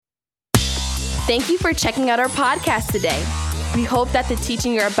Thank you for checking out our podcast today. We hope that the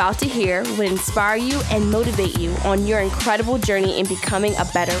teaching you're about to hear will inspire you and motivate you on your incredible journey in becoming a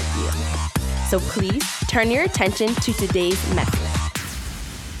better you. So please turn your attention to today's message.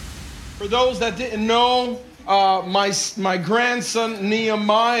 For those that didn't know, my grandson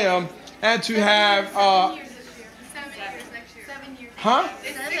Nehemiah had to have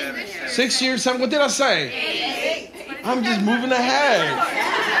 6 years. What did I say? 8. I'm just moving ahead.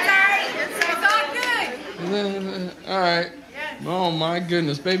 All right. Oh my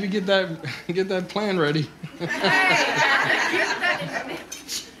goodness, baby, get that plan ready.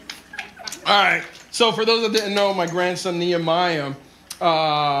 All right. So for those that didn't know, my grandson Nehemiah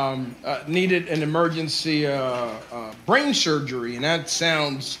needed an emergency brain surgery, and it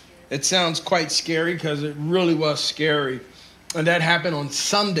sounds quite scary because it really was scary. And that happened on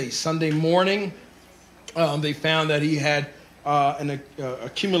Sunday morning. They found that he had an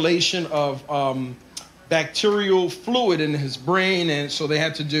accumulation of bacterial fluid in his brain, and so they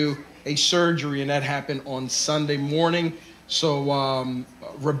had to do a surgery, and that happened on Sunday morning. So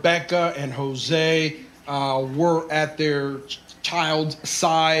Rebecca and Jose were at their child's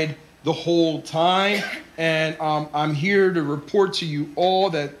side the whole time, and I'm here to report to you all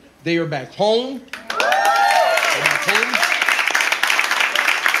that they are back home.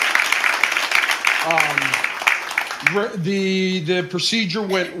 The procedure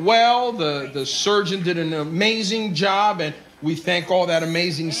went well. The surgeon did an amazing job, and we thank all that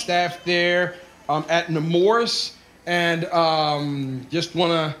amazing staff there at Nemours. And just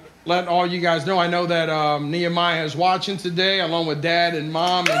want to let all you guys know, I know that Nehemiah is watching today, along with Dad and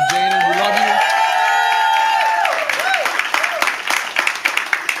Mom and Jaden. We love you.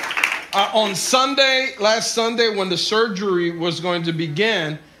 Last Sunday, when the surgery was going to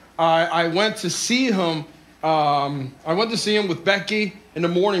begin, I went to see him. I went to see him with Becky in the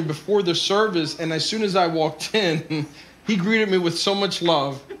morning before the service, and as soon as I walked in, he greeted me with so much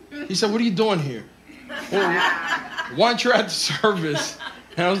love. He said, "What are you doing here? Well, why aren't you at the service?"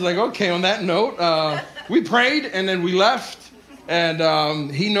 And I was like, okay, on that note, we prayed, and then we left,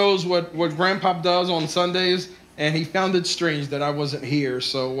 and he knows what Grandpa does on Sundays, and he found it strange that I wasn't here.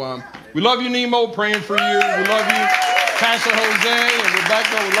 So we love you, Nemo, praying for you. We love you, Pastor Jose and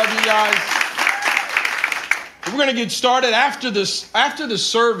Rebecca. We love you guys. We're going to get started after the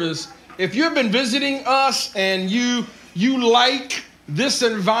service. If you have been visiting us and you like this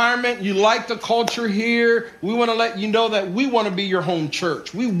environment, you like the culture here, we want to let you know that we want to be your home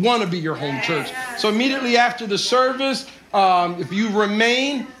church. We want to be your home church. So immediately after the service, if you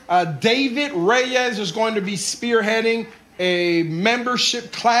remain, David Reyes is going to be spearheading a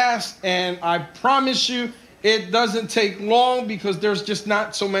membership class, and I promise you, it doesn't take long because there's just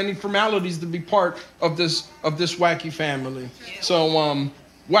not so many formalities to be part of this wacky family. So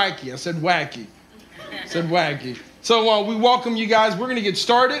wacky. I said wacky. So we welcome you guys. We're going to get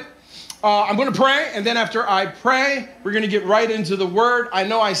started. I'm going to pray, and then after I pray, we're going to get right into the word. I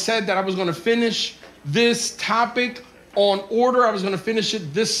know I said that I was going to finish this topic on order. I was going to finish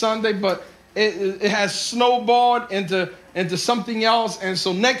it this Sunday, but it has snowballed into something else. And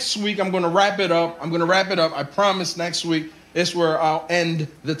so next week, I'm going to wrap it up. I promise next week is where I'll end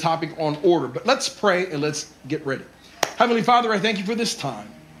the topic on order. But let's pray and let's get ready. Heavenly Father, I thank you for this time.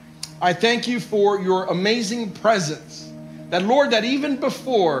 I thank you for your amazing presence. That, Lord, that even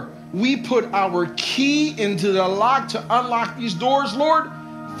before we put our key into the lock to unlock these doors, Lord,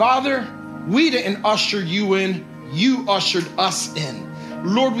 Father, we didn't usher you in. You ushered us in.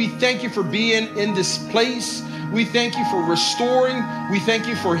 Lord, we thank you for being in this place. We thank you for restoring. We thank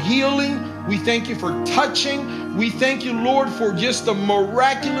you for healing. We thank you for touching. We thank you, Lord, for just the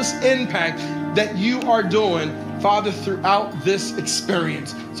miraculous impact that you are doing, Father, throughout this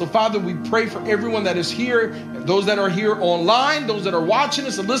experience. So, Father, we pray for everyone that is here, those that are here online, those that are watching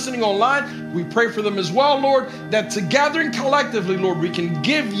us and listening online. We pray for them as well, Lord, that together and collectively, Lord, we can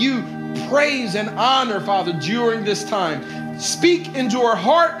give you praise and honor, Father, during this time. Speak into our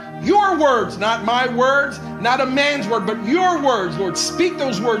heart your words, not my words, not a man's word, but your words, Lord. Speak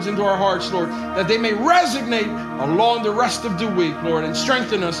those words into our hearts, Lord, that they may resonate along the rest of the week, Lord, and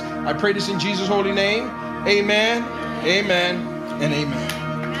strengthen us. I pray this in Jesus' holy name. Amen, amen, and amen.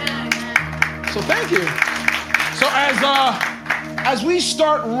 So thank you. So as we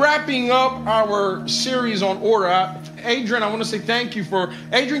start wrapping up our series on order, Adrian, I want to say thank you for,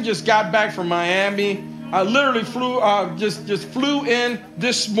 Adrian just got back from Miami. I literally just flew in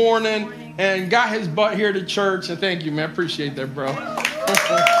this morning and got his butt here to church. And thank you, man. Appreciate that, bro.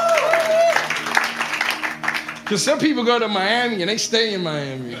 Because some people go to Miami and they stay in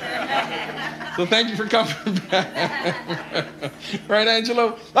Miami. So thank you for coming back. Right,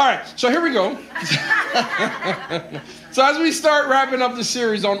 Angelo? All right, so here we go. So as we start wrapping up the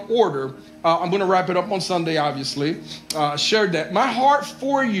series on order, I'm going to wrap it up on Sunday, obviously. Shared that. My heart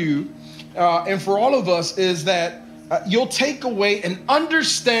for you and for all of us is that you'll take away an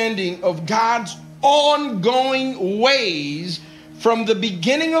understanding of God's ongoing ways from the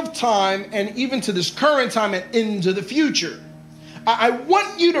beginning of time and even to this current time and into the future. I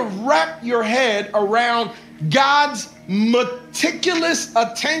want you to wrap your head around God's meticulous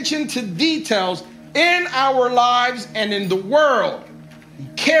attention to details in our lives and in the world. He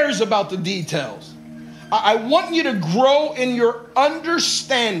cares about the details. I want you to grow in your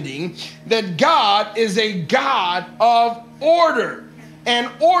understanding that God is a God of order.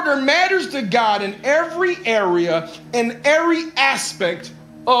 And order matters to God in every area, in every aspect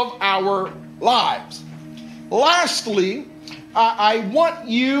of our lives. Lastly, I want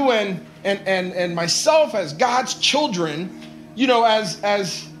you and myself as God's children, you know,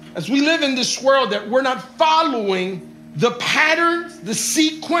 as we live in this world, that we're not following the patterns, the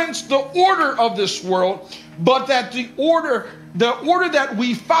sequence, the order of this world, but that the order that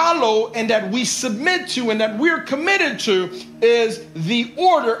we follow and that we submit to and that we're committed to is the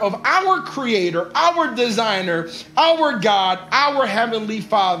order of our Creator, our Designer, our God, our Heavenly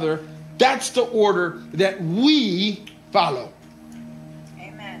Father. That's the order that we follow.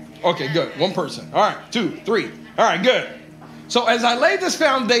 Amen. Okay, good. One person. All right, 2, 3. All right, good. So as I laid this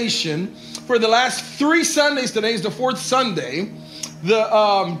foundation for the last 3 Sundays, today is the 4th Sunday,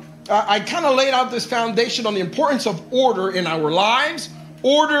 I kind of laid out this foundation on the importance of order in our lives,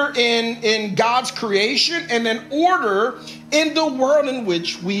 order in God's creation, and then order in the world in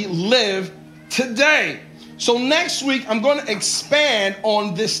which we live today. So next week, I'm going to expand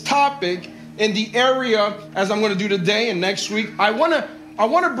on this topic in the area as I'm going to do today and next week. I want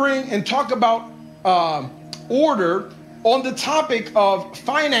to bring and talk about order on the topic of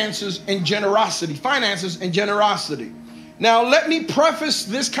finances and generosity. Finances and generosity. Now, let me preface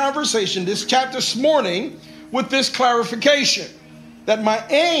this conversation, this chat this morning, with this clarification. That my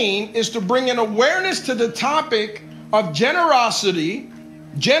aim is to bring an awareness to the topic of generosity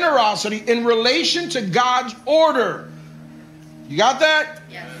in relation to God's order. You got that?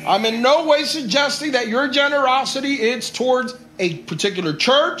 Yes. I'm in no way suggesting that your generosity is towards a particular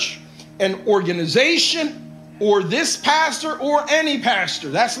church, an organization, or this pastor, or any pastor.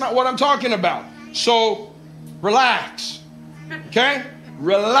 That's not what I'm talking about. So, relax. Okay?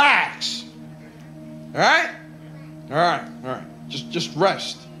 Relax. All right? All right. All right. Just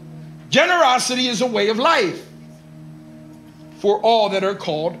rest. Generosity is a way of life for all that are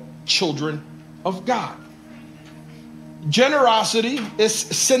called children of God. Generosity is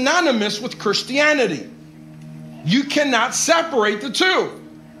synonymous with Christianity. You cannot separate the two.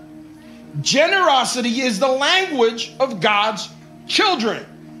 Generosity is the language of God's children.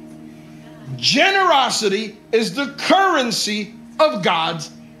 Generosity is the currency of God's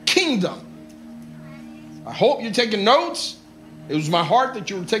kingdom. I hope you're taking notes. It was my heart that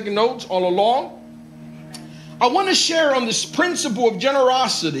you were taking notes all along. I want to share on this principle of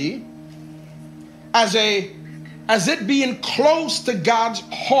generosity as it being close to God's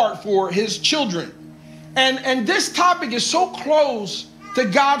heart for his children. And this topic is so close to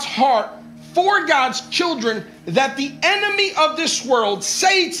God's heart for God's children that the enemy of this world,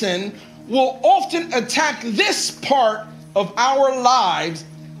 Satan, will often attack this part of our lives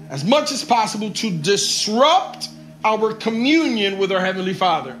as much as possible to disrupt our communion with our Heavenly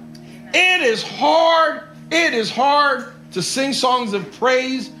Father. It is hard to sing songs of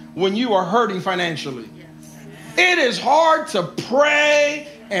praise when you are hurting financially. It is hard to pray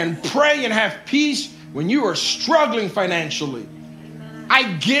and have peace when you are struggling financially.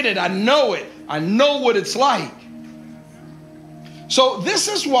 I get it. I know it. I know what it's like. So this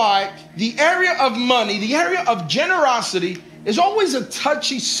is why the area of money, the area of generosity is always a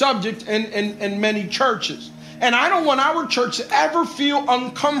touchy subject in many churches. And I don't want our church to ever feel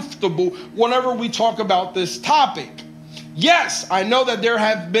uncomfortable whenever we talk about this topic. Yes, I know that there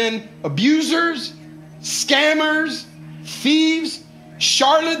have been abusers, scammers, thieves,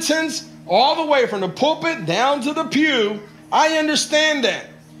 charlatans, all the way from the pulpit down to the pew. I understand that.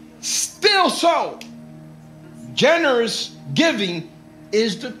 Still so, generous giving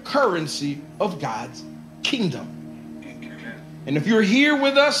is the currency of God's kingdom. And if you're here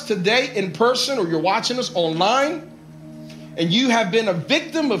with us today in person or you're watching us online and you have been a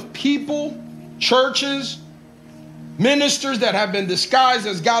victim of people, churches, ministers that have been disguised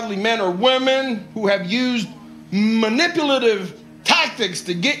as godly men or women who have used manipulative tactics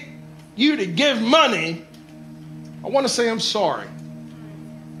to get you to give money, I want to say I'm sorry.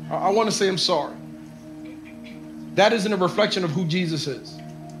 I want to say I'm sorry. That isn't a reflection of who Jesus is.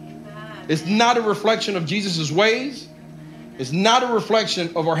 It's not a reflection of Jesus' ways. It's not a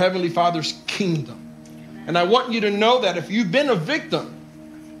reflection of our Heavenly Father's kingdom. And I want you to know that if you've been a victim,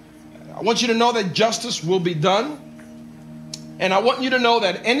 I want you to know that justice will be done. And I want you to know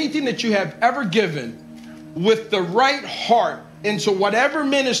that anything that you have ever given with the right heart into whatever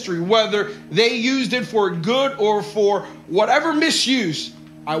ministry, whether they used it for good or for whatever misuse,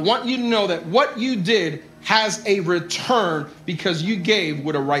 I want you to know that what you did has a return because you gave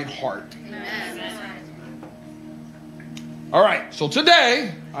with a right heart. All right, so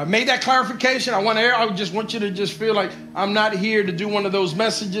today I made that clarification. I just want you to just feel like I'm not here to do one of those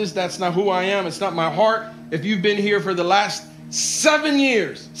messages. That's not who I am. It's not my heart. If you've been here for the last 7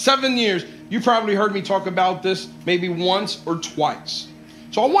 years, you probably heard me talk about this maybe once or twice.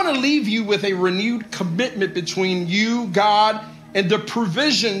 So I want to leave you with a renewed commitment between you, God, and the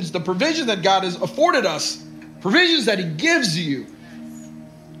provisions that God has afforded us, provisions that he gives you.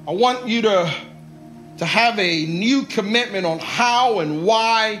 I want you to have a new commitment on how and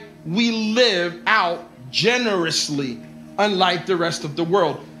why we live out generously, unlike the rest of the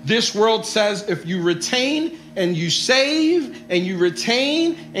world. This world says if you retain and you save and you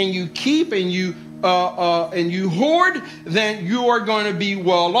retain and you keep and you hoard, then you are going to be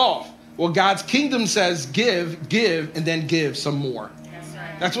well off. Well, God's kingdom says give, and then give some more.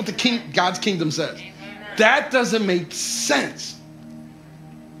 That's what God's kingdom says. That doesn't make sense,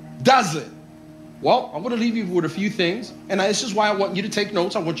 does it? Well, I want to leave you with a few things, and this is why I want you to take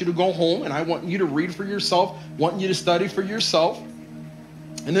notes. I want you to go home, and I want you to read for yourself, want you to study for yourself.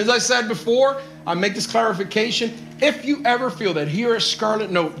 And as I said before, I make this clarification. If you ever feel that here at Scarlet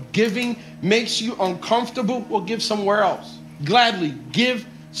Note, giving makes you uncomfortable, well, give somewhere else. Gladly give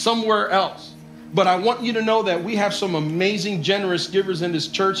somewhere else. But I want you to know that we have some amazing, generous givers in this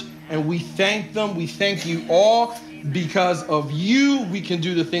church, and we thank them. We thank you all. Because of you, we can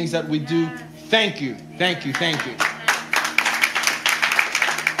do the things that we do. Thank you, thank you, thank you.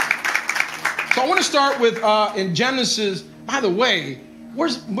 So I want to start with in Genesis. By the way,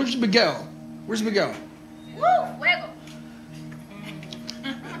 where's Miguel? Where's Miguel?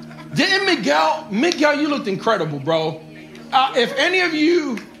 Didn't Miguel, you looked incredible, bro. If any of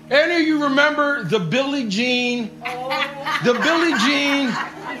you remember the Billie Jean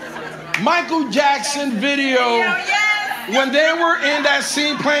Michael Jackson video when they were in that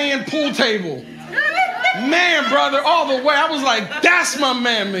scene playing pool table. Man, brother, all the way. I was like, that's my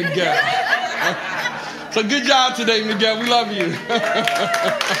man, Miguel. So good job today, Miguel. We love you.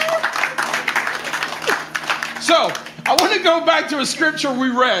 So I want to go back to a scripture we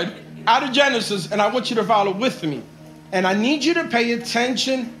read out of Genesis, and I want you to follow with me. And I need you to pay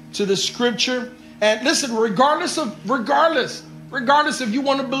attention to the scripture. And listen, regardless if you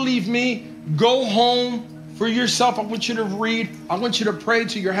want to believe me, go home for yourself. I want you to read. I want you to pray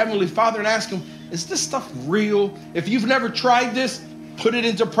to your Heavenly Father and ask him, is this stuff real? If you've never tried this, put it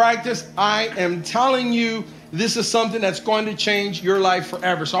into practice. I am telling you, this is something that's going to change your life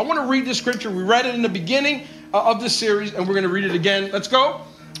forever. So I want to read the scripture. We read it in the beginning of the series, and we're going to read it again. Let's go.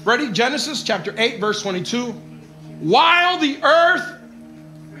 Ready? Genesis chapter 8, verse 22. While the earth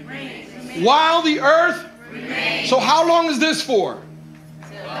remains. So how long is this for?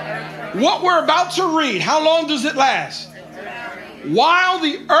 What we're about to read, how long does it last? While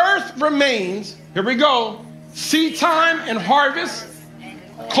the earth remains, here we go, seed time and harvest,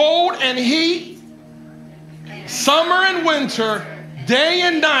 cold and heat, summer and winter, day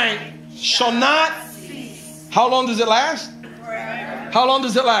and night shall not cease. How long does it last? Forever. How long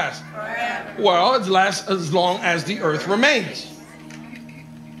does it last? Forever. Well, it lasts as long as the earth remains.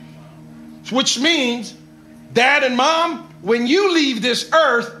 Which means, Dad and Mom, when you leave this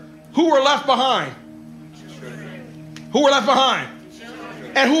earth, who are left behind? Who are left behind?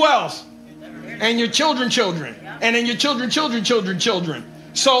 And who else? And your children. And then your children.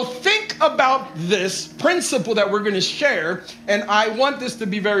 So think about this principle that we're going to share, and I want this to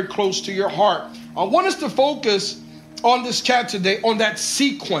be very close to your heart. I want us to focus on this chat today, on that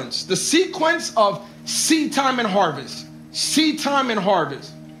sequence, the sequence of seed time and harvest. Seed time and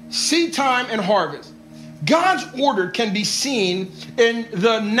harvest. Seed time and harvest. God's order can be seen in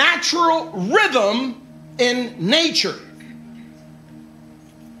the natural rhythm in nature.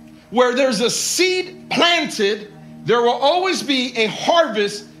 Where there's a seed planted, there will always be a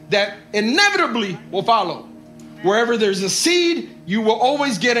harvest that inevitably will follow. Wherever there's a seed, you will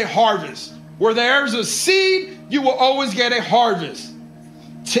always get a harvest. Where there's a seed, you will always get a harvest.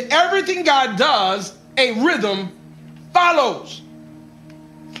 To everything God does, a rhythm follows.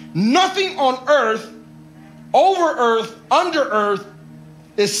 Nothing on earth, over earth, under earth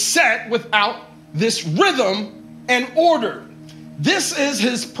is set without this rhythm and order. This is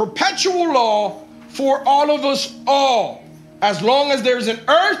his perpetual law for all of us all. As long as there's an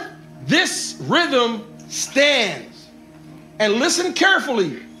earth, this rhythm stands. And listen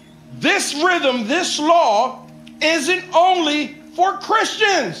carefully. This rhythm, this law, isn't only for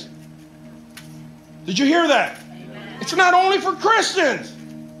Christians. Did you hear that? Amen. It's not only for Christians.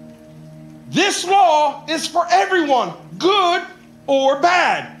 This law is for everyone, good or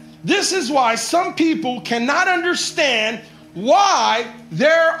bad. This is why some people cannot understand why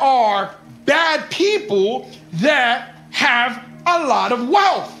there are bad people that have a lot of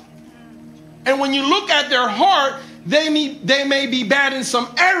wealth. And when you look at their heart, they may be bad in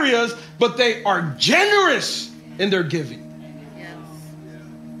some areas, but they are generous in their giving. Yes.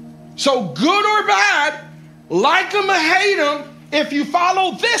 So good or bad, like them or hate them, if you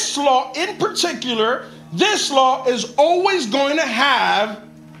follow this law in particular, this law is always going to have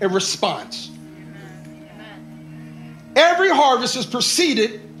a response. Amen. Every harvest is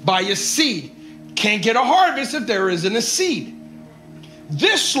preceded by a seed. Can't get a harvest if there isn't a seed.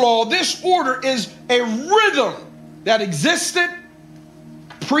 This law, this order is a rhythm that existed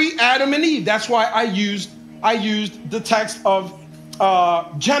pre-Adam and Eve. That's why I used the text of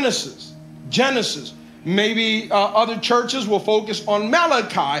Genesis. Maybe other churches will focus on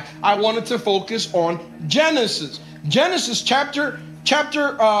Malachi. I wanted to focus on Genesis. Genesis chapter,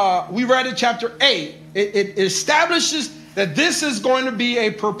 we read it chapter 8. It establishes that this is going to be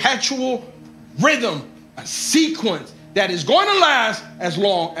a perpetual rhythm, a sequence that is going to last as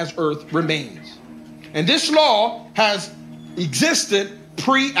long as earth remains. And this law has existed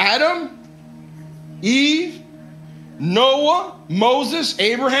pre-Adam, Eve, Noah, Moses,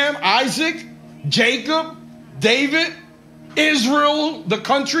 Abraham, Isaac, Jacob, David, Israel, the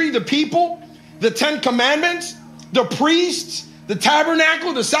country, the people, the 10 commandments, the priests, the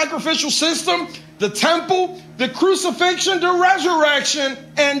tabernacle, the sacrificial system, the temple, the crucifixion, the resurrection,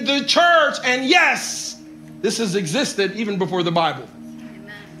 and the church. And yes, this has existed even before the Bible.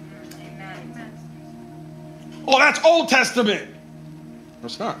 Amen. Oh, that's Old Testament. No,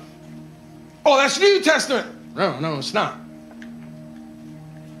 it's not. Oh, that's New Testament. No, it's not.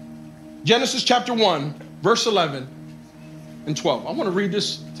 Genesis chapter 1, verse 11 and 12. I want to read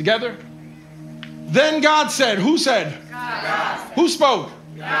this together. Then God said, who said? God. Who spoke?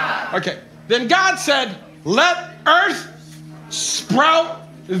 God. Okay. Then God said, let earth sprout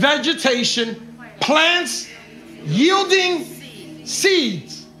vegetation, plants yielding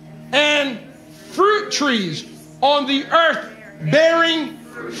seeds, and fruit trees on the earth bearing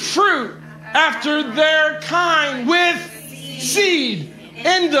fruit after their kind with seed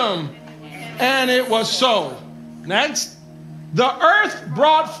in them. And it was so. Next. The earth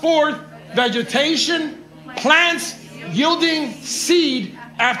brought forth vegetation, plants yielding seed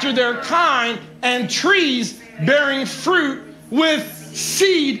after their kind, and trees bearing fruit with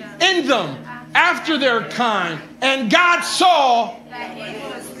seed in them after their kind. And God saw. That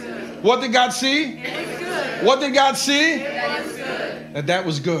it was good. What did God see? It was good. What did God see? That it was good. That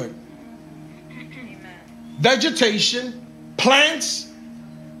was good. Amen. Vegetation, plants,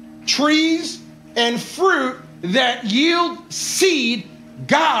 trees, and fruit that yield seed,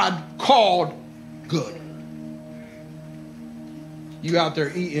 God called good. You out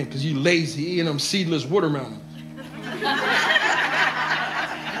there eating because you lazy, eating them seedless watermelons.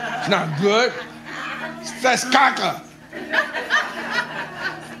 It's not good. That's caca.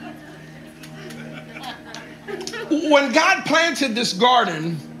 When God planted this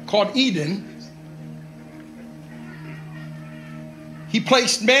garden called Eden, he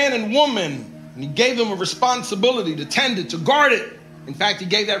placed man and woman, and he gave them a responsibility to tend it, to guard it. In fact, he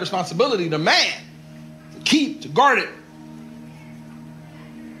gave that responsibility to man, to keep, to guard it.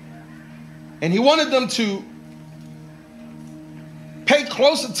 And he wanted them to pay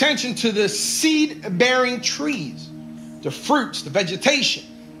close attention to the seed-bearing trees, the fruits, the vegetation.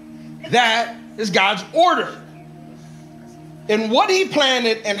 That is God's order. And what he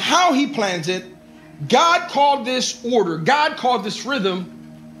planted and how he plans it, God called this order, God called this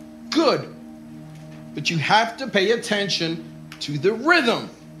rhythm good. But you have to pay attention to the rhythm.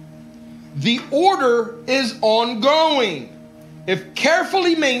 The order is ongoing. If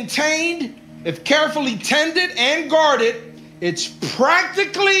carefully maintained, if carefully tended and guarded, it's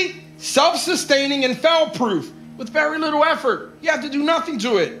practically self-sustaining and fail-proof with very little effort. You have to do nothing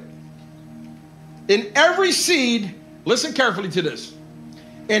to it. In every seed, listen carefully to this.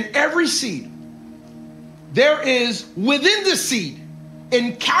 In every seed, there is within the seed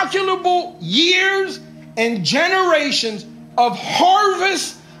incalculable years and generations of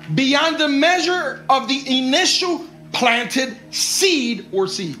harvest beyond the measure of the initial planted seed or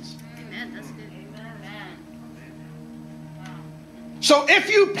seeds. Amen. That's good. Amen. So if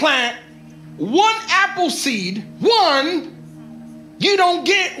you plant one apple seed, you don't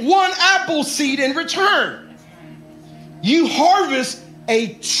get one apple seed in return. You harvest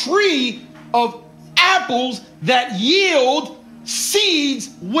a tree of apples that yield seeds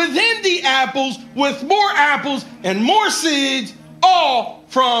within the apples with more apples and more seeds, all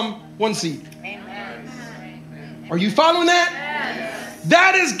from one seed. Amen. Are you following that? Yes.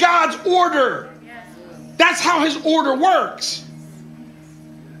 That is God's order. Yes. That's how his order works.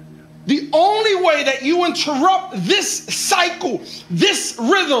 The only way that you interrupt this cycle, this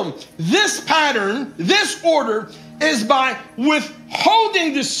rhythm, this pattern, this order is by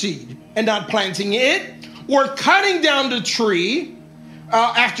withholding the seed and not planting it, or cutting down the tree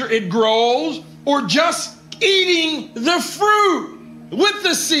after it grows, or just eating the fruit with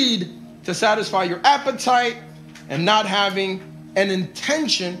the seed to satisfy your appetite and not having an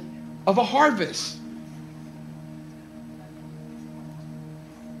intention of a harvest.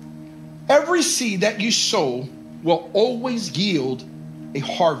 Every seed that you sow will always yield a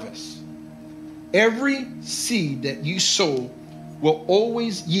harvest. Every seed that you sow will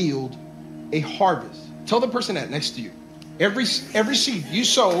always yield a harvest. Tell the person that next to you. Every seed you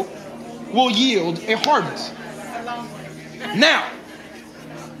sow will yield a harvest. Now,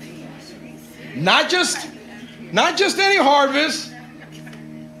 not just any harvest,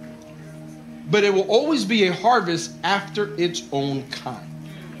 but it will always be a harvest after its own kind.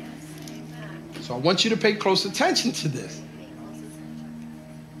 So I want you to pay close attention to this.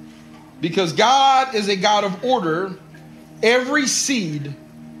 Because God is a God of order. Every seed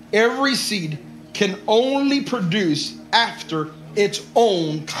can only produce after its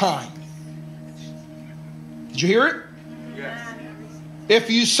own kind. Did you hear it? Yes. If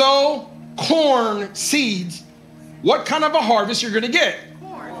you sow corn seeds, what kind of a harvest you're going to get?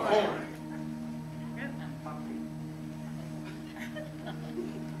 Corn.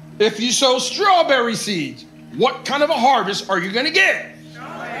 If you sow strawberry seeds, what kind of a harvest are you going to get?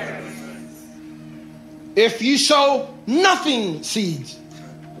 If you sow nothing seeds,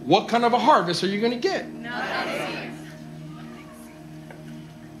 what kind of a harvest are you going to get? Nothing.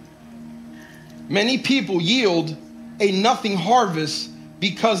 Many people yield a nothing harvest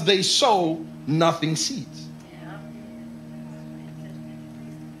because they sow nothing seeds. Yeah.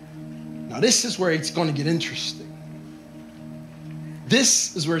 Now this is where it's going to get interesting.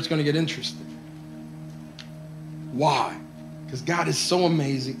 This is where it's going to get interesting. Why? Because God is so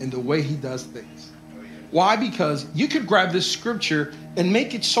amazing in the way he does things. Why? Because you could grab this scripture and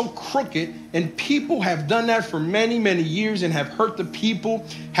make it so crooked, and people have done that for many, many years and have hurt the people,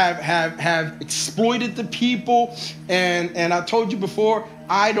 have exploited the people. And I told you before,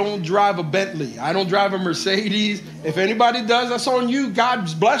 I don't drive a Bentley. I don't drive a Mercedes. If anybody does, that's on you.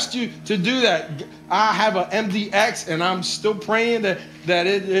 God's blessed you to do that. I have an MDX, and I'm still praying that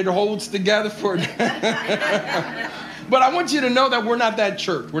it holds together for But I want you to know that we're not that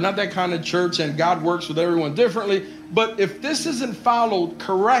church. We're not that kind of church, and God works with everyone differently. But if this isn't followed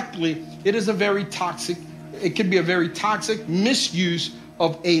correctly, it is it could be a very toxic misuse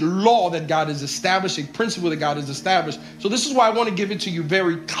of a law that God has established, a principle that God has established. So this is why I want to give it to you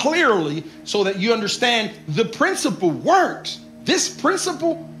very clearly so that you understand the principle works. This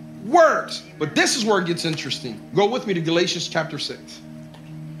principle works. But this is where it gets interesting. Go with me to Galatians chapter 6.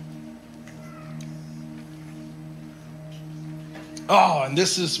 Oh, and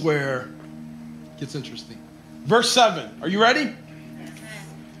this is where it gets interesting. Verse 7. Are you ready?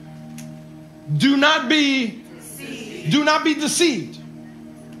 Do not be deceived.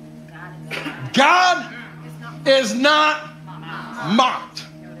 God is not mocked.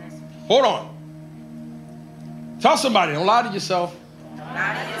 Hold on. Tell somebody, don't lie to yourself.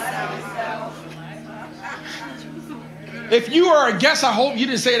 If you are a guest, I hope you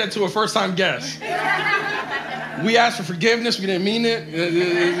didn't say that to a first-time guest. We asked for forgiveness. We didn't mean it.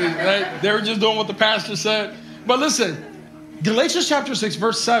 They were just doing what the pastor said. But listen, Galatians chapter 6,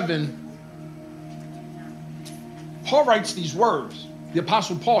 verse 7, Paul writes these words. The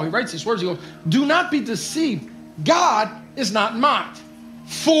Apostle Paul, he writes these words. He goes, do not be deceived. God is not mocked.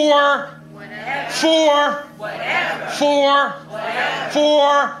 For whatever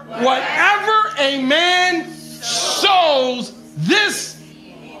a man sows, this.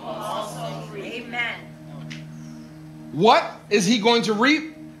 Amen. What is he going to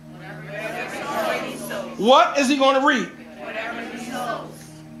reap? What is he going to reap?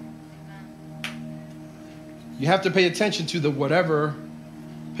 You have to pay attention to the whatever.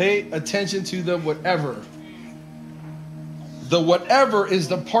 Pay attention to the whatever. The whatever is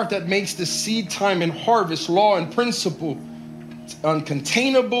the part that makes the seed time and harvest law and principle. It's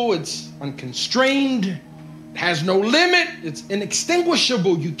uncontainable. It's unconstrained. It has no limit. It's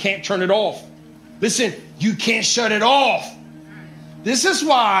inextinguishable. You can't turn it off. Listen, you can't shut it off. This is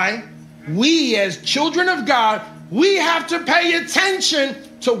why we as children of God, we have to pay attention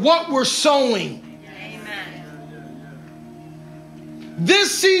to what we're sowing.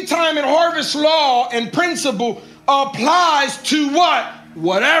 This seed time and harvest law and principle applies to what?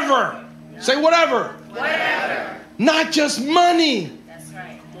 Whatever. Say whatever. Whatever. Not just money. That's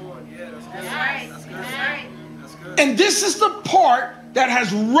right. That's right. That's right. And this is the part that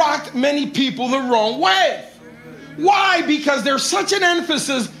has rocked many people the wrong way. Why? Because there's such an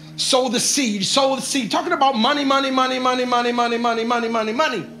emphasis, sow the seed, sow the seed. Talking about money, money, money, money, money, money, money, money, money,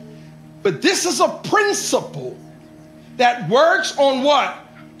 money. But this is a principle that works on what?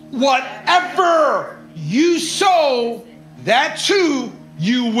 Whatever you sow, that too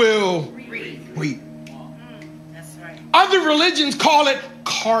you will reap. That's right. Other religions call it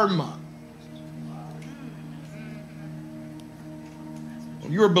karma. If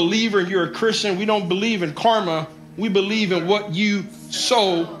you're a believer, you're a Christian, we don't believe in karma. We believe in what you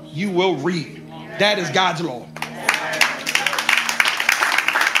sow, you will reap. That is God's law.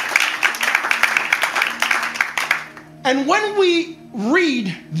 And when we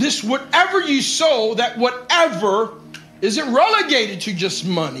read this, whatever you sow, that whatever isn't relegated to just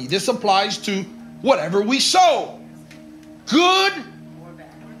money. This applies to whatever we sow, good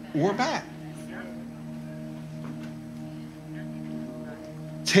or bad.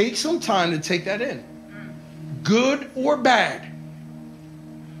 Take some time to take that in. Good or bad.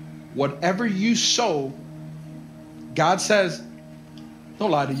 Whatever you sow, God says,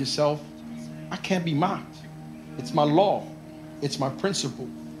 don't lie to yourself. I can't be mocked. It's my law. It's my principle.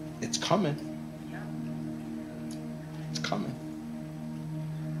 It's coming. It's coming.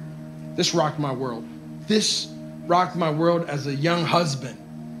 This rocked my world. This rocked my world as a young husband,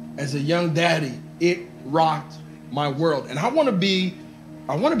 as a young daddy. It rocked my world. And I want to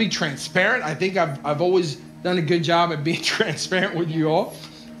be transparent. I think I've always done a good job at being transparent with you all,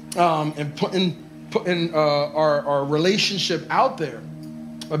 and putting our relationship out there.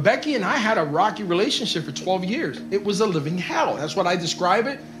 But Becky and I had a rocky relationship for 12 years. It was a living hell. That's what I describe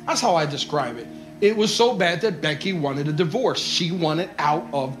it. That's how I describe it. It was so bad that Becky wanted a divorce. She wanted out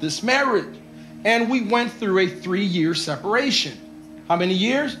of this marriage. And we went through a 3-year separation. How many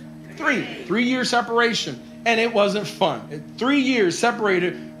years? 3. 3-year separation. And it wasn't fun. 3 years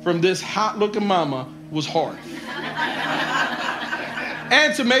separated from this hot-looking mama was hard.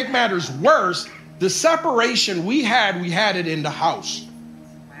 And to make matters worse, the separation we had it in the house.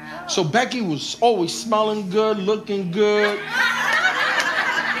 So Becky was always smelling good, looking good.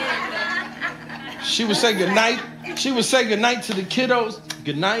 She would say goodnight. She would say goodnight to the kiddos.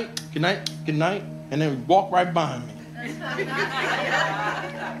 Good night, good night, good night. And then walk right behind me.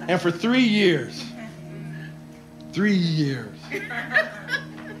 And for 3 years,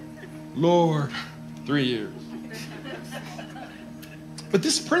 Lord, 3 years. But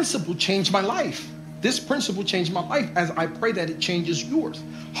this principle changed my life. This principle changed my life, as I pray that it changes yours.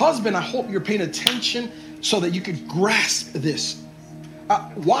 Husband, I hope you're paying attention so that you can grasp this.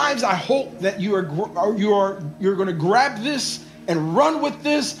 Wives, I hope that you're going to grab this and run with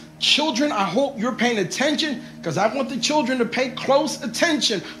this. Children, I hope you're paying attention, because I want the children to pay close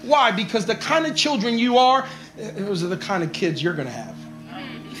attention. Why? Because the kind of children you are, those are the kind of kids you're going to have.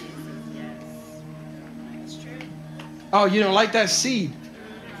 Oh, you don't like that seed?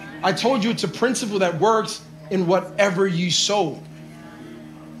 I told you it's a principle that works in whatever you sow.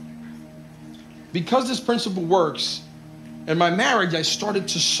 Because this principle works, in my marriage, I started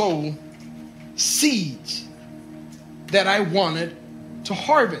to sow seeds that I wanted to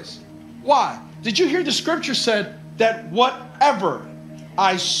harvest. Why? Did you hear the scripture said that whatever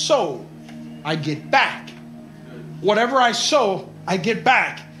I sow, I get back? Whatever I sow, I get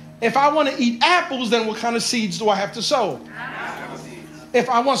back. If I want to eat apples, then what kind of seeds do I have to sow? If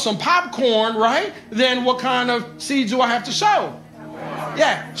I want some popcorn, right, then what kind of seeds do I have to sow?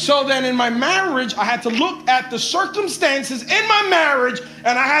 Yeah, so then in my marriage, I had to look at the circumstances in my marriage,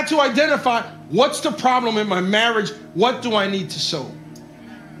 and I had to identify what's the problem in my marriage, what do I need to sow?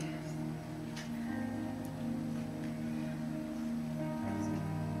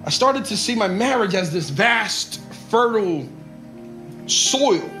 I started to see my marriage as this vast, fertile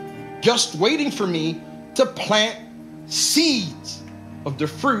soil, just waiting for me to plant seeds of the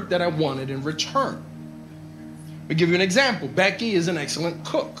fruit that I wanted in return. I'll give you an example. Becky is an excellent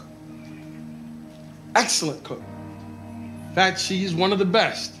cook. Excellent cook. In fact, she's one of the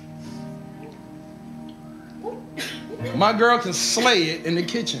best. My girl can slay it in the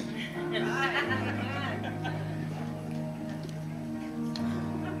kitchen.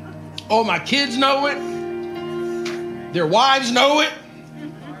 Oh, my kids know it. Their wives know it.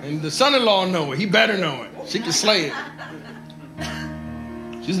 And the son-in-law know it. He better know it. She can slay it.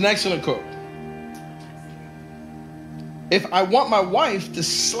 She's an excellent cook. If I want my wife to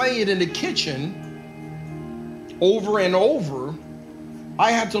slay it in the kitchen over and over,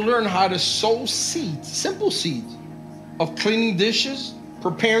 I had to learn how to sow seeds, simple seeds, of cleaning dishes,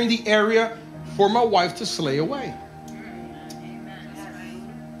 preparing the area for my wife to slay away.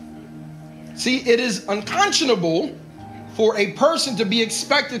 See, it is unconscionable for a person to be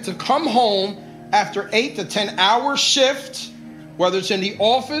expected to come home after 8 to 10 hour shift, whether it's in the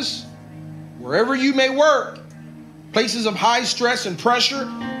office, wherever you may work, places of high stress and pressure,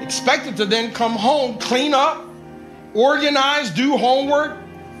 expected to then come home, clean up, organize, do homework,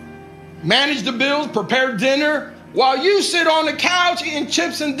 manage the bills, prepare dinner, while you sit on the couch eating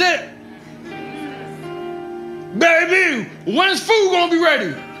chips and dip. Baby, when's food gonna be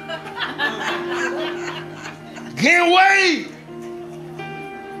ready? Can't wait.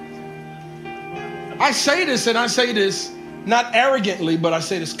 I say this, and I say this not arrogantly, but I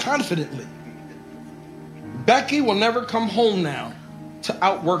say this confidently. Becky will never come home now to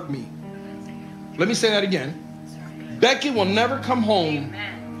outwork me. Let me say that again. Becky will never come home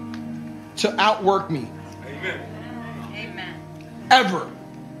to outwork me. Amen. Amen. Ever.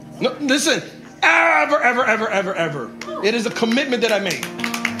 No, listen, ever. It is a commitment that I made.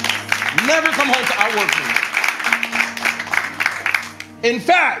 Never come home to outwork me. In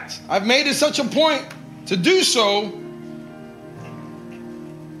fact, I've made it such a point to do so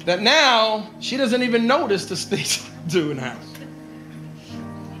that now she doesn't even notice the things I do in the house.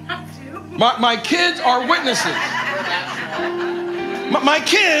 My kids are witnesses. My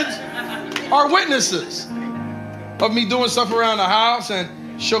kids are witnesses of me doing stuff around the house,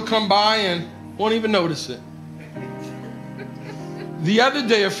 and she'll come by and won't even notice it. The other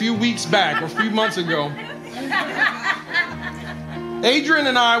day, a few weeks back, or a few months ago, Adrian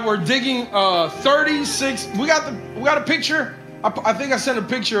and I were digging 36. We got a picture. I think I sent a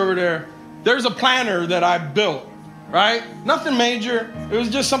picture over there. There's a planter that I built, right? Nothing major. It was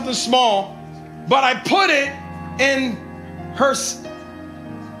just something small. But I put it in her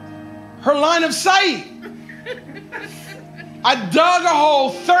line of sight. I dug a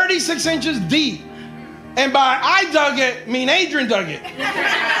hole 36 inches deep. And by I dug it, mean Adrian dug it.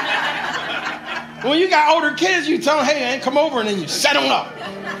 When you got older kids, you tell them, hey, man, come over, and then you set them up.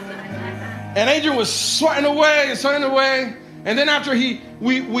 And Adrian was sweating away. And then after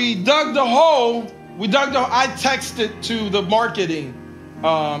we dug the hole, I texted to the marketing,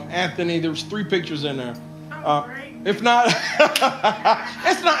 Anthony. There was 3 pictures in there. If not,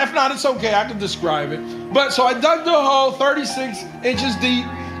 it's okay. I can describe it. But so I dug the hole 36 inches deep,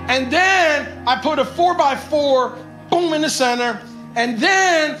 and then I put a 4x4 boom in the center, and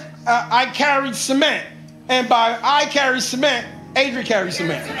then I carried cement. And by I carried cement, Adrian carried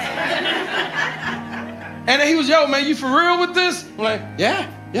cement. And then he was, yo, man, you for real with this? I'm like, yeah,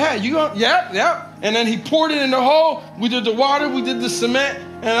 you going, yeah. And then he poured it in the hole. We did the water, we did the cement.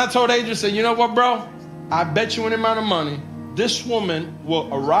 And I told Adrian, said, you know what, bro? I bet you any amount of money, this woman will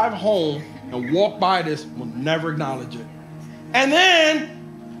arrive home and walk by this, will never acknowledge it. And then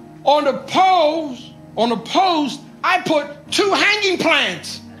on the post, I put 2 hanging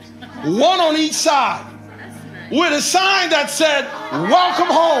plants, one on each side, with a sign that said, welcome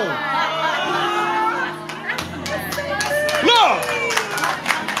home. Look,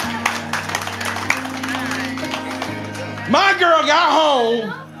 my girl got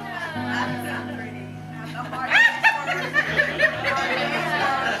home.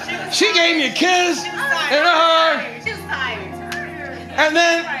 She gave me a kiss and a hug.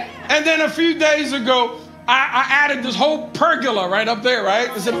 And then a few days ago, I added this whole pergola right up there, right?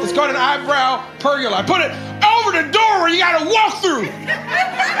 It's called an eyebrow pergola. I put it over the door where you got to walk through.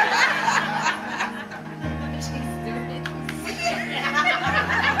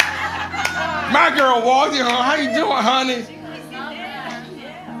 My girl walked in, how you doing, honey?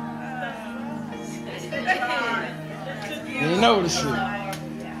 You didn't notice it.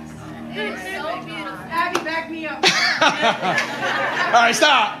 It's so beautiful. Abby, back me up. All right,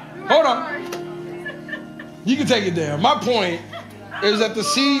 stop. Hold on. You can take it down. My point is that the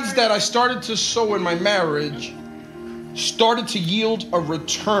seeds that I started to sow in my marriage started to yield a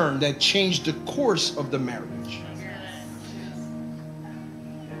return that changed the course of the marriage.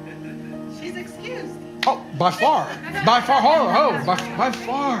 She's excused. Oh, by far. By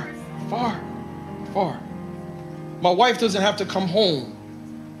far. My wife doesn't have to come home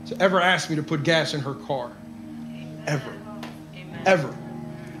to ever ask me to put gas in her car. ever. Ever.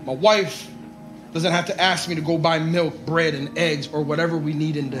 My wife doesn't have to ask me to go buy milk, bread, and eggs or whatever we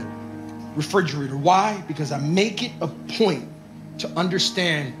need in the refrigerator. Why? Because I make it a point to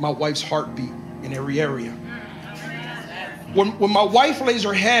understand my wife's heartbeat in every area. When my wife lays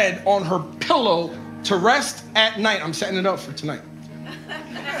her head on her pillow to rest at night, I'm setting it up for tonight.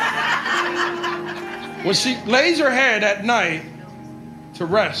 When she lays her head at night to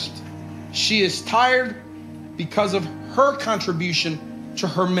rest, she is tired because of her contribution to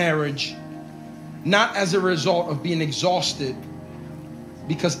her marriage, not as a result of being exhausted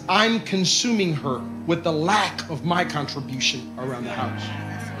because I'm consuming her with the lack of my contribution around the house.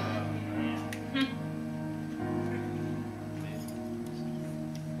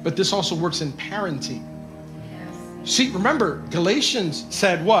 But this also works in parenting. See, remember, Galatians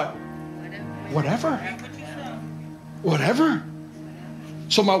said what? Whatever. Whatever.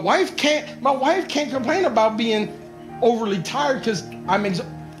 So my wife can't complain about being overly tired because I'm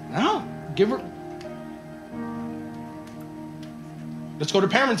exhausted. No, give her. Let's go to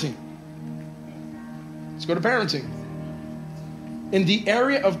parenting. Let's go to parenting. In the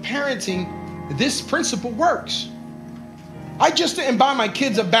area of parenting, this principle works. I just didn't buy my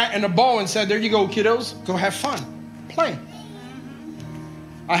kids a bat and a ball and said, there you go, kiddos, go have fun, play.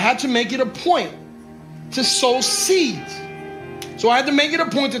 I had to make it a point to sow seeds. So I had to make it a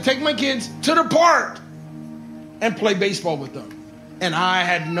point to take my kids to the park and play baseball with them. And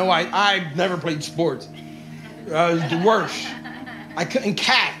I never played sports. It was the worst. I couldn't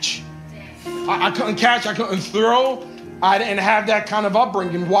catch. I couldn't catch, I couldn't throw. I didn't have that kind of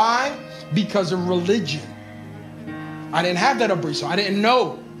upbringing. Why? Because of religion. I didn't have that upbringing, so I didn't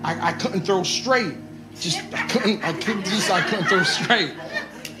know. I couldn't throw straight. I couldn't throw straight.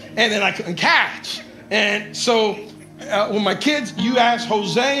 And then I couldn't catch. And so when my kids, you ask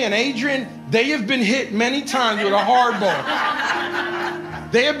Jose and Adrian, they have been hit many times with a hard ball.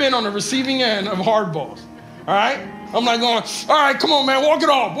 They have been on the receiving end of hard balls. All right? I'm not going, all right, come on, man, walk it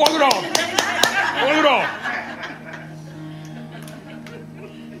off, walk it off. Walk it off.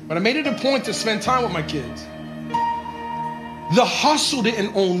 But I made it a point to spend time with my kids. The hustle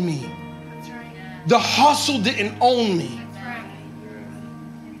didn't own me. The hustle didn't own me.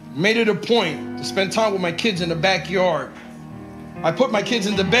 Made it a point to spend time with my kids in the backyard. I put my kids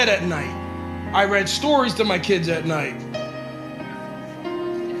into bed at night. I read stories to my kids at night.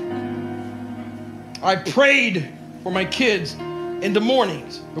 I prayed for my kids in the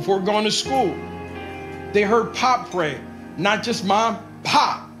mornings before going to school. They heard Pop pray, not just Mom,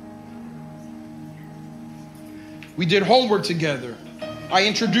 Pop. We did homework together. I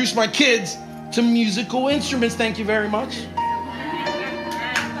introduced my kids to musical instruments. Thank you very much.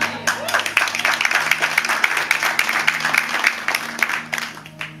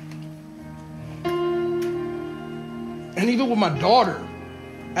 And even with my daughter,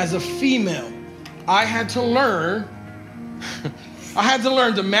 as a female, I had to learn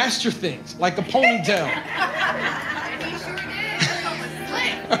to master things like a ponytail.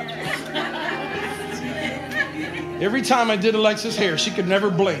 Every time I did Alexa's hair, she could never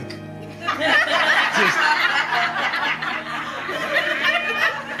blink.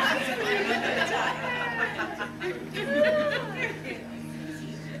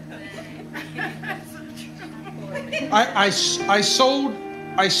 I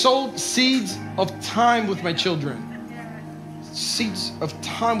sowed seeds of time with my children. Seeds of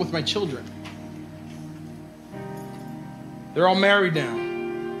time with my children. They're all married now.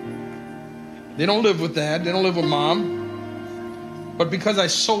 They don't live with dad. They don't live with mom. But because I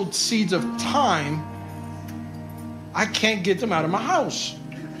sowed seeds of time, I can't get them out of my house.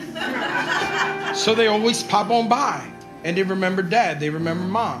 So they always pop on by. And they remember dad. They remember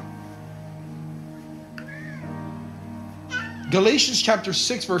mom. Galatians chapter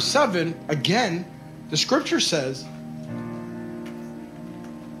 6, verse 7, again, the scripture says,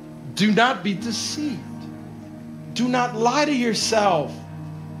 do not be deceived. Do not lie to yourself.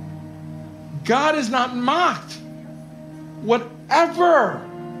 God is not mocked. Whatever,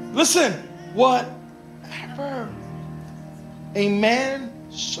 listen, whatever a man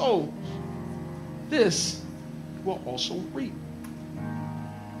sows, this will also reap.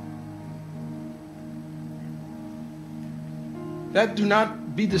 That do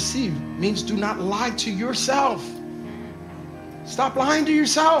not be deceived means do not lie to yourself. Stop lying to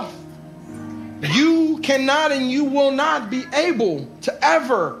yourself. You cannot and you will not be able to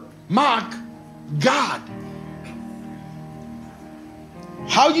ever mock God.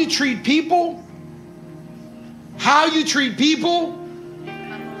 How you treat people, how you treat people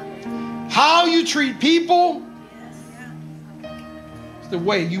is the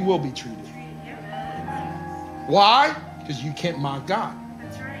way you will be treated. Why? Because you can't mock God.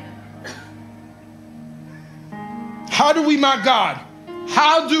 That's right. How do we mock God?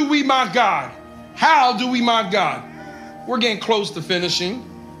 How do we mock God? How do we mock God? We're getting close to finishing.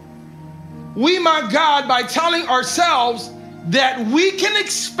 We mock God by telling ourselves that we can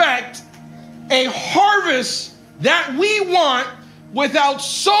expect a harvest that we want without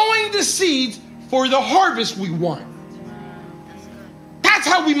sowing the seeds for the harvest we want. That's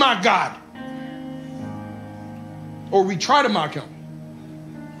how we mock God. Or we try to mock him.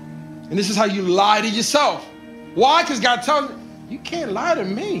 And this is how you lie to yourself. Why? Because God tells you, you can't lie to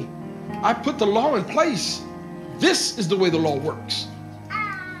me. I put the law in place. This is the way the law works.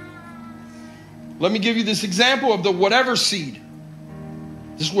 Let me give you this example of the whatever seed.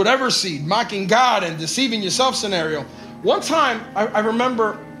 This whatever seed, mocking God and deceiving yourself scenario. One time, I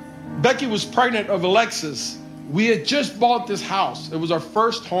remember Becky was pregnant of Alexis. We had just bought this house. It was our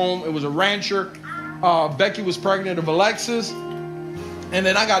first home. It was a rancher. Becky was pregnant of Alexis. And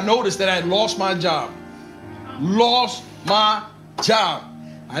then I got noticed that I had lost my job. Lost my job.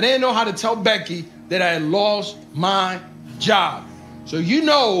 I didn't know how to tell Becky that I had lost my job. So you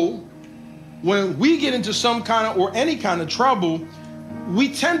know, when we get into some kind of or any kind of trouble, we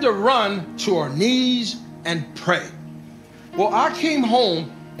tend to run to our knees and pray. Well, I came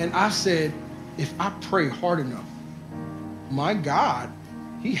home and I said, if I pray hard enough, my God,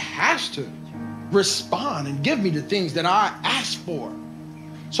 he has to respond and give me the things that I asked for.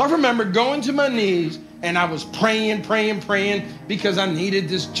 So I remember going to my knees and I was praying because I needed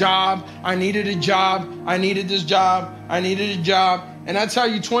this job. I needed a job. I needed this job. I needed a job. And I tell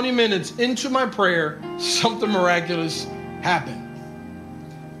you, 20 minutes into my prayer, something miraculous happened.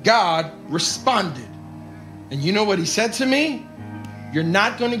 God responded. And you know what he said to me? You're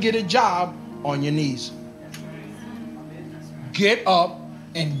not going to get a job on your knees. Get up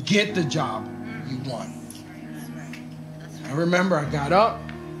and get the job you want. I remember I got up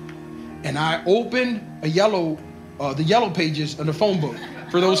and I opened the yellow pages in the phone book.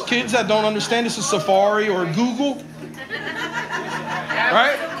 For those kids that don't understand, this is Safari or Google.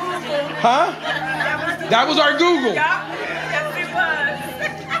 Right? Huh? That was our Google.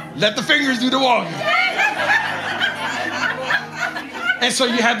 Let the fingers do the walking. And so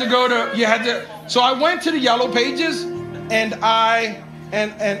so I went to the yellow pages and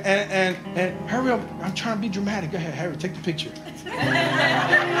hurry up. I'm trying to be dramatic. Go ahead, Harry, take the picture.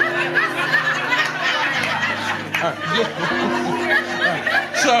 All right.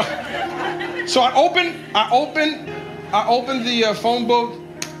 So I opened the phone book,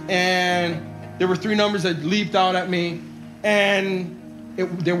 and there were 3 numbers that leaped out at me, and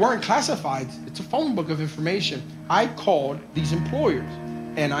they weren't classified. It's a phone book of information. I called these employers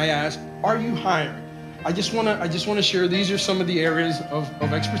and I asked, "Are you hiring? I just want to share. These are some of the areas of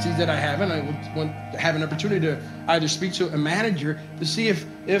expertise that I have, and I want to have an opportunity to either speak to a manager to see if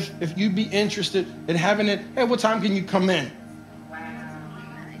you'd be interested in having it. Hey, what time can you come in?" Wow.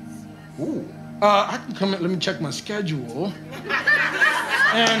 Ooh. I can come in. Let me check my schedule.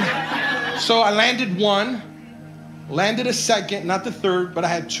 And so I landed one. Landed a second, not the third, but I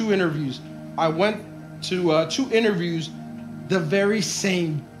had 2 interviews. I went to 2 interviews the very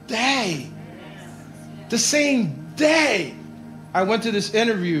same day. The same day. I went to this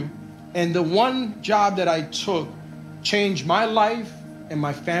interview, and the one job that I took changed my life and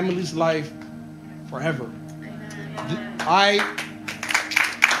my family's life forever. I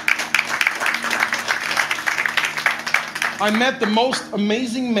met the most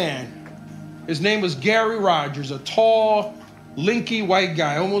amazing man. His name was Gary Rogers, a tall, linky white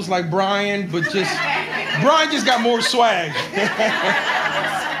guy, almost like Brian, but Brian just got more swag.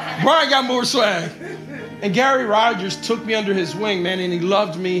 Brian got more swag. And Gary Rogers took me under his wing, man, and he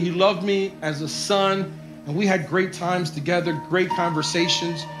loved me. He loved me as a son, and we had great times together, great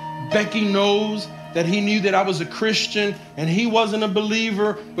conversations. Becky knows that he knew that I was a Christian and he wasn't a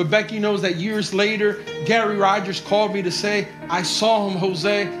believer, but Becky knows that years later, Gary Rogers called me to say, "I saw him,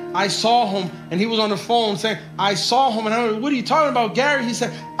 Jose. I saw him." And he was on the phone saying, "I saw him." And I was, "What are you talking about, Gary?" He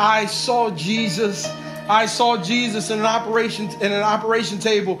said, "I saw Jesus. I saw Jesus in an operation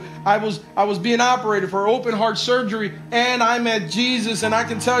table. I was being operated for open heart surgery, and I met Jesus, and I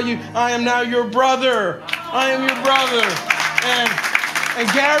can tell you, I am now your brother. I am your brother." And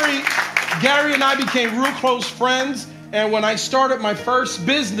Gary and I became real close friends. And when I started my first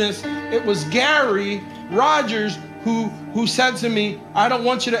business, it was Gary Rogers who said to me, "I don't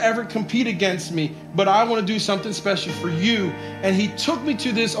want you to ever compete against me, but I want to do something special for you." And he took me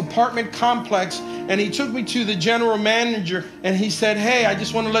to this apartment complex, and he took me to the general manager, and he said, "Hey, I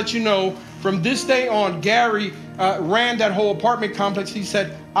just want to let you know, from this day on, Gary ran that whole apartment complex, he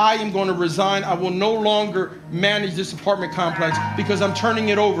said, I am going to resign. I will no longer manage this apartment complex because I'm turning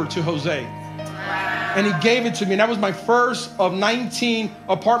it over to Jose. And he gave it to me. And that was my first of 19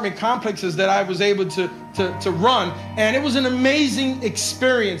 apartment complexes that I was able to run. And it was an amazing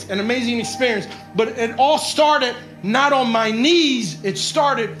experience, But it all started not on my knees. It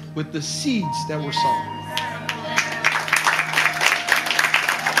started with the seeds that were sown.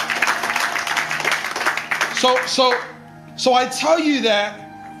 So I tell you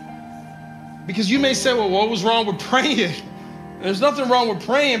that because you may say, well, what was wrong with praying? There's nothing wrong with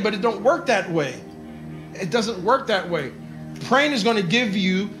praying, but it don't work that way. It doesn't work that way. Praying is going to give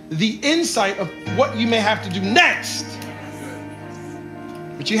you the insight of what you may have to do next.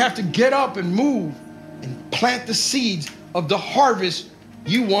 But you have to get up and move and plant the seeds of the harvest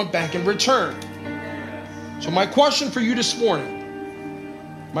you want back in return. So my question for you this morning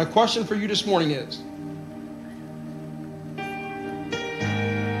is,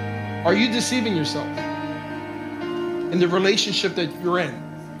 are you deceiving yourself in the relationship that you're in?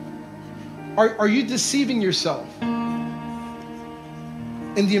 Are you deceiving yourself in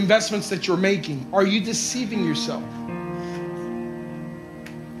the investments that you're making? Are you deceiving yourself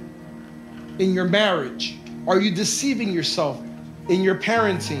in your marriage? Are you deceiving yourself in your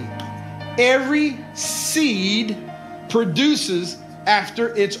parenting? Every seed produces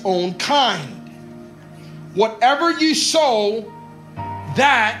after its own kind. Whatever you sow,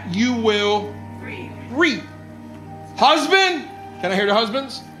 that you will reap. Husband, can I hear the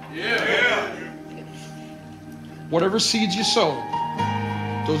husbands? Yeah. Whatever seeds you sow,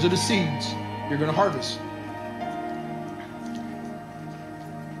 those are the seeds you're going to harvest.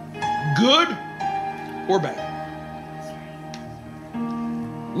 Good or bad.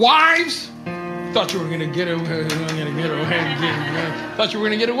 Wives, thought you were going to get away. Thought you were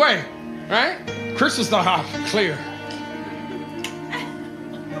going to get away, right? Christmas not clear.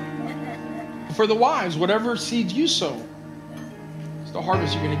 For the wives, whatever seeds you sow, it's the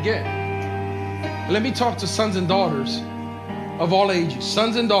harvest you're going to get. Let me talk to sons and daughters of all ages.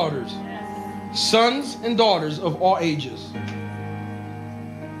 Sons and daughters of all ages.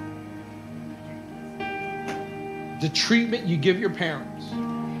 The treatment you give your parents,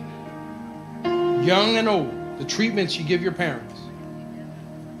 young and old, the treatments you give your parents,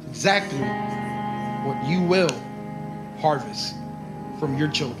 exactly what you will harvest from your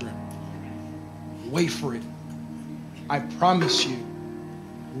children. Wait for it. I promise you,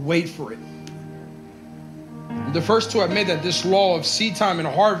 wait for it. The first two admit that this law of seed time and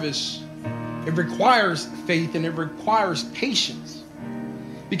harvest, it requires faith and it requires patience.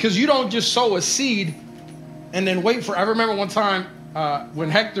 Because you don't just sow a seed and then wait for, I remember one time when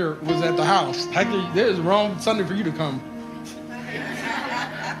Hector was at the house. Hector, this is the wrong Sunday for you to come.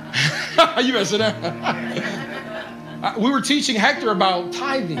 You messing up. We were teaching Hector about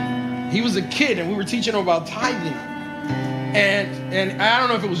tithing. He was a kid and we were teaching him about tithing. And I don't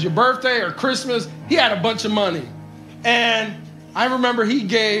know if it was your birthday or Christmas, he had a bunch of money. And I remember he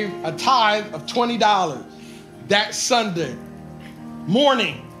gave a tithe of $20 that Sunday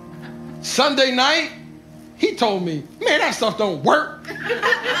morning. Sunday night, he told me, man, that stuff don't work.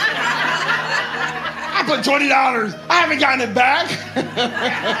 I put $20, I haven't gotten it back.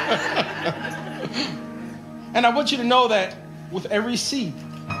 And I want you to know that with every seed,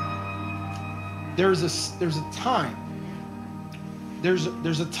 there's a time. There's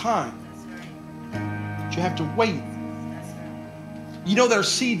a time that you have to wait. You know, there are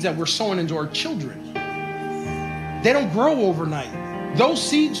seeds that we're sowing into our children. They don't grow overnight. Those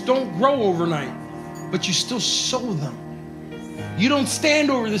seeds don't grow overnight, but you still sow them. You don't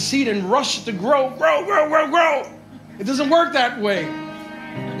stand over the seed and rush it to grow. It doesn't work that way.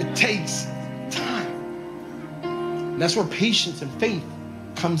 It takes time. And that's where patience and faith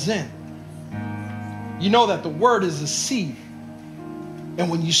comes in. You know that the word is a seed. And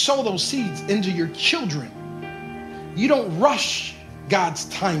when you sow those seeds into your children, you don't rush God's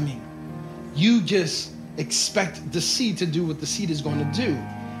timing. You just expect the seed to do what the seed is going to do.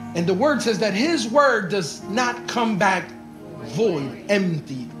 And the word says that his word does not come back void,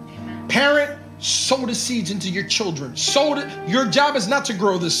 empty. Parent, sow the seeds into your children. Your job is not to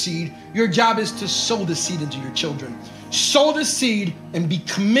grow the seed. Your job is to sow the seed into your children. Sow the seed and be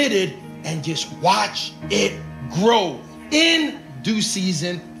committed and just watch it grow in due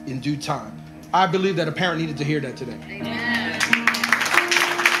season, in due time. I believe that a parent needed to hear that today. Amen.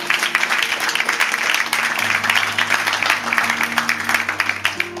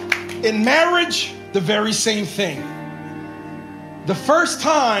 In marriage, the very same thing. The first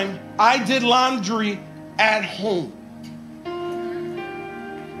time I did laundry at home,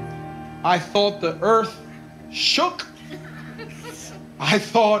 I thought the earth shook. I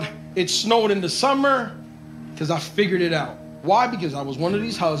thought it snowed in the summer because I figured it out. Why? Because I was one of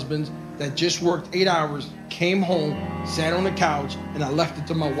these husbands that just worked 8 hours, came home, sat on the couch, and I left it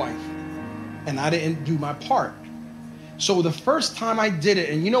to my wife. And I didn't do my part. So the first time I did it,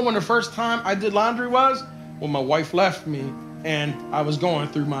 and you know when the first time I did laundry was? When my wife left me and I was going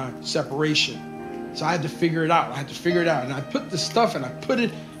through my separation. So I had to figure it out. And I put the stuff and I put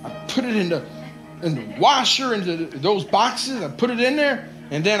it in the washer, into those boxes. I put it in there.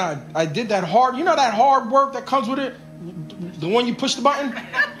 And then I did that hard, you know that hard work that comes with it? The one you push the button?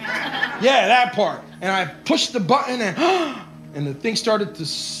 Yeah, that part. And I pushed the button and the thing started to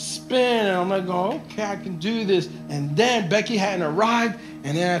spin. And I'm like, okay, I can do this. And then Becky hadn't arrived.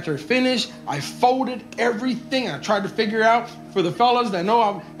 And then after it finished, I folded everything. I tried to figure out, for the fellas that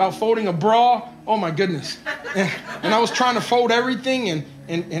know about folding a bra, oh my goodness. And I was trying to fold everything and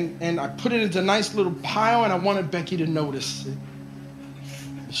I put it into a nice little pile and I wanted Becky to notice it.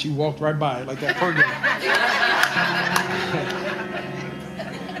 She walked right by it like that pergola.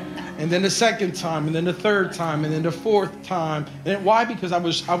 And then the second time, and then the third time, and then the fourth time. And why? Because I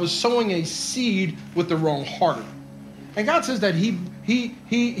was sowing a seed with the wrong heart. And God says that he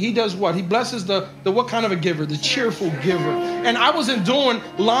does what? He blesses the what kind of a giver? The cheerful giver. And I wasn't doing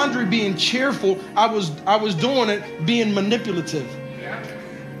laundry being cheerful. I was doing it being manipulative.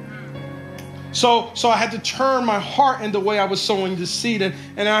 So I had to turn my heart in the way I was sowing the seed.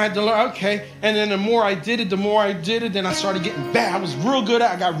 And I had to learn, okay. And then the more I did it, then I started getting bad.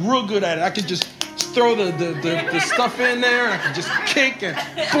 I got real good at it. I could just throw the stuff in there and I could just kick and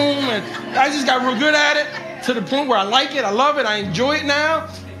boom. And I just got real good at it to the point where I like it. I love it. I enjoy it now.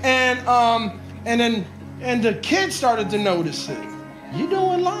 And the kids started to notice it. You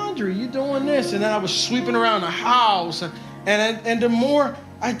doing laundry, you doing this. And then I was sweeping around the house. And the more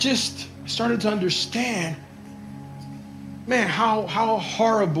I just started to understand, man, how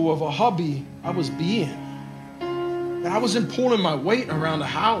horrible of a hubby I was being. And I wasn't pulling my weight around the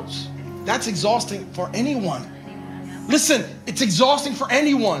house. That's exhausting for anyone. Listen, it's exhausting for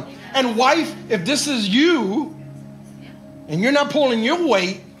anyone. And wife, if this is you and you're not pulling your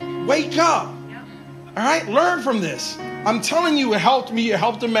weight, wake up. All right, learn from this. I'm telling you, it helped me, it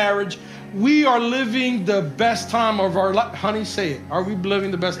helped the marriage. We are living the best time of our life. Honey, say it. Are we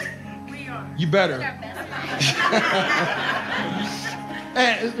living the best? You better.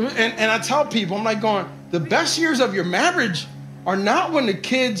 and I tell people, I'm like going, the best years of your marriage are not when the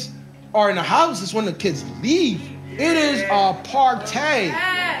kids are in the house, it's when the kids leave. It is a party.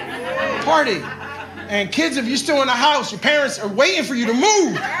 And kids, if you're still in the house, your parents are waiting for you to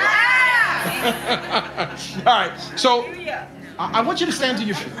move. All right, so I want you to stand to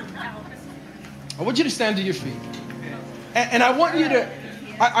your feet. And I want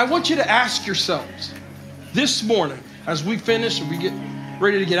you to ask yourselves this morning, as we finish and we get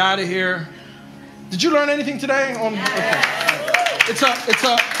ready to get out of here. Did you learn anything today? Okay.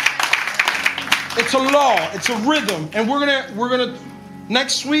 It's a law. It's a rhythm, and we're gonna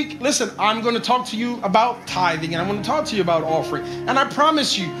next week. Listen, I'm gonna talk to you about tithing, and I'm gonna talk to you about offering. And I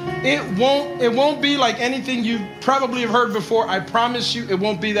promise you, it won't be like anything you probably have heard before. I promise you, it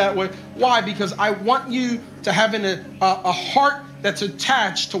won't be that way. Why? Because I want you to have a heart that's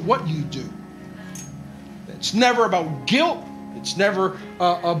attached to what you do. It's never about guilt. It's never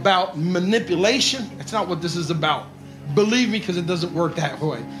about manipulation. That's not what this is about. Believe me, because it doesn't work that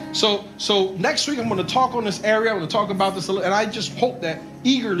way. So next week I'm going to talk on this area. I'm going to talk about this a little, and I just hope that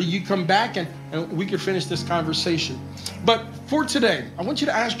eagerly you come back and we can finish this conversation. But for today, I want you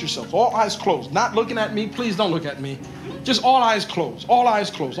to ask yourself, all eyes closed, not looking at me. Please don't look at me. Just all eyes closed, all eyes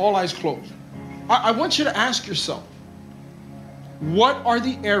closed, all eyes closed. I want you to ask yourself, what are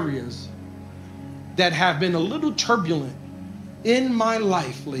the areas that have been a little turbulent in my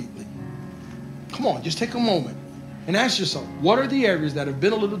life lately? Come on, just take a moment and ask yourself, what are the areas that have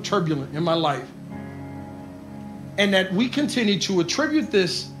been a little turbulent in my life? And that we continue to attribute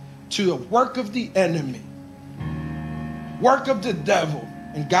this to the work of the enemy, work of the devil.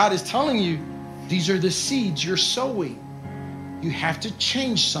 And God is telling you, these are the seeds you're sowing. You have to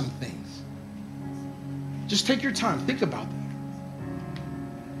change some things. Just take your time. Think about that.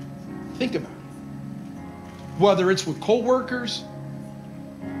 Think about it. Whether it's with coworkers,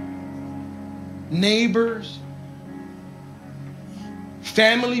 neighbors,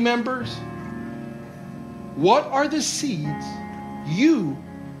 family members, what are the seeds you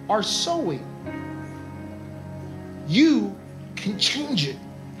are sowing? You can change it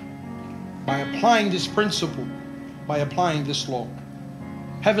by applying this principle, by applying this law.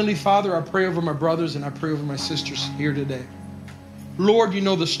 Heavenly Father, I pray over my brothers and I pray over my sisters here today. Lord, you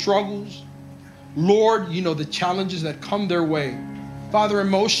know the struggles. Lord, you know the challenges that come their way. Father,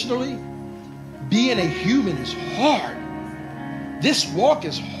 emotionally, being a human is hard. This walk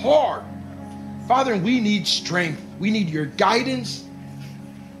is hard. Father, we need strength. We need your guidance.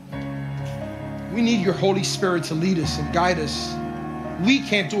 We need your Holy Spirit to lead us and guide us. We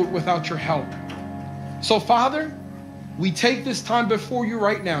can't do it without your help. So, Father, we take this time before you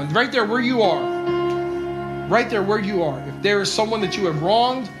right now, and right there where you are, right there where you are. If there is someone that you have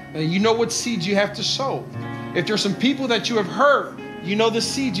wronged, and you know what seeds you have to sow. If there's some people that you have hurt, you know the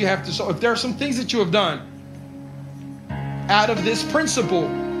seeds you have to sow. If there are some things that you have done out of this principle,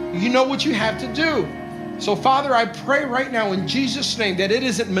 you know what you have to do. So, Father, I pray right now in Jesus' name that it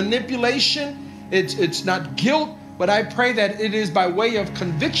isn't manipulation, it's not guilt, but I pray that it is by way of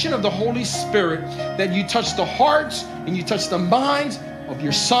conviction of the Holy Spirit that you touch the hearts and you touch the minds of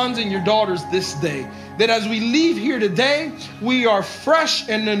your sons and your daughters this day. That as we leave here today, we are fresh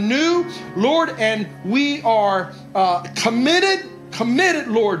and anew, Lord, and we are committed,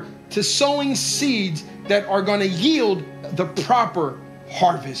 Lord, to sowing seeds that are going to yield the proper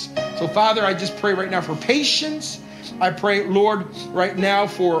harvest. So, Father, I just pray right now for patience. I pray, Lord, right now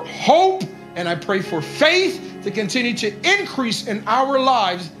for hope, and I pray for faith to continue to increase in our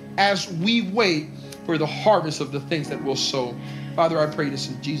lives as we wait for the harvest of the things that we'll sow. Father, I pray this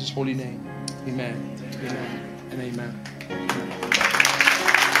in Jesus' holy name. Amen. Amen. And amen.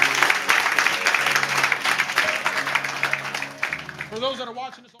 For those that are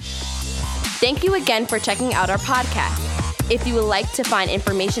watching this, thank you again for checking out our podcast. If you would like to find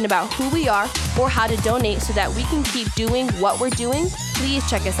information about who we are or how to donate so that we can keep doing what we're doing, please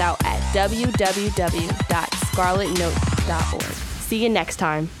check us out at www.scarletnote.org. See you next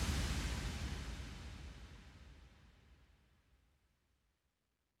time.